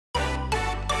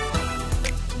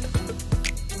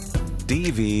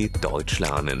DW Deutsch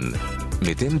lernen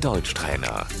mit dem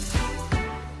Deutschtrainer.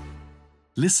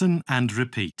 Listen and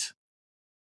repeat.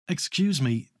 Excuse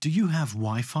me, do you have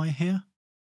Wi-Fi here?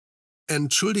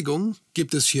 Entschuldigung,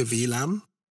 gibt es hier WLAN?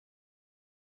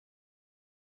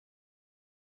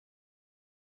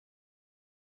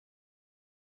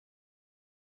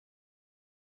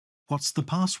 What's the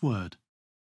password?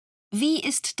 Wie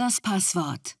ist das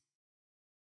Passwort?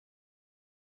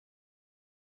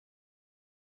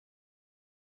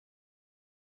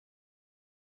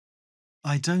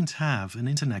 I don't have an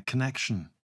internet connection.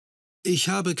 Ich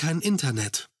habe kein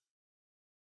Internet.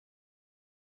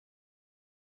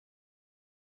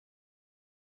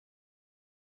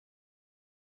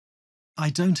 I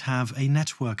don't have a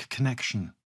network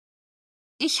connection.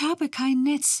 Ich habe kein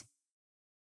Netz.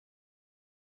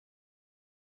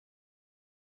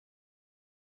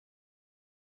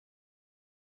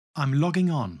 I'm logging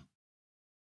on.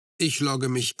 Ich logge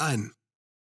mich ein.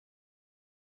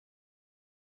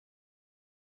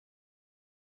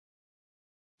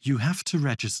 You have to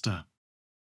register.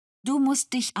 Du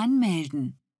musst dich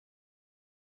anmelden.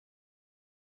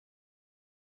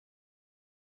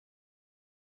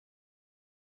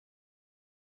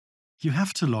 You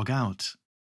have to log out.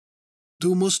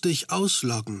 Du musst dich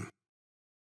ausloggen.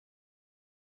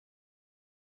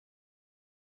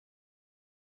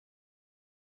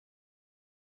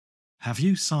 Have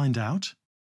you signed out?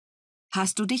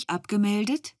 Hast du dich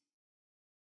abgemeldet?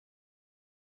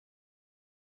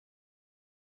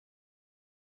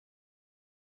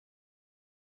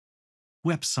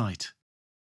 Website.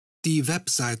 Die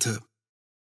Webseite.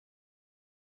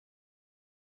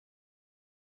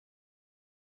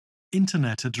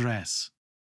 Internet address.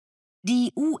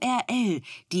 Die URL,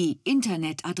 die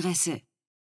Internetadresse.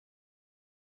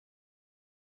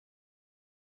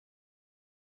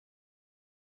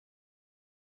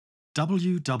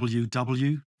 www.dw.com.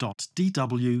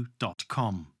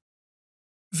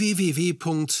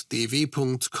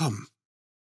 www.dw.com.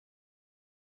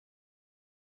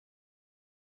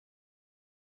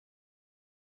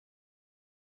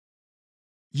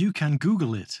 You can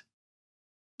Google it.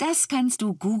 Das kannst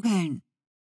du googeln.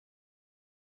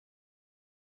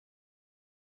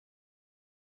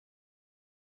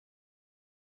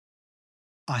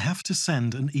 I have to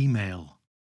send an email.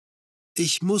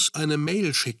 Ich muss eine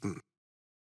Mail schicken.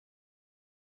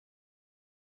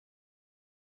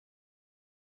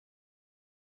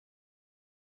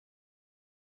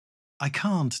 I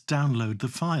can't download the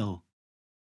file.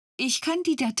 Ich kann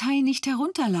die Datei nicht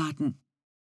herunterladen.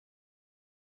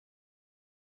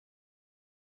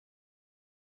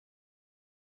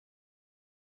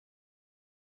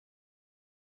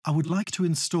 I would like to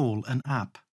install an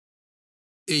app.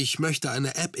 Ich möchte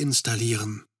eine App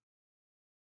installieren.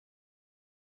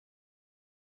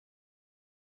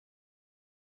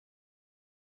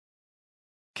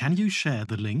 Can you share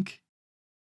the link?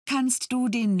 Kannst du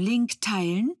den Link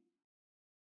teilen?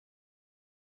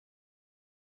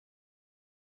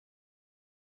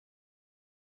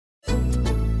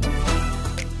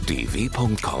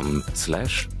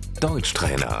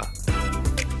 dw.com/Deutschtrainer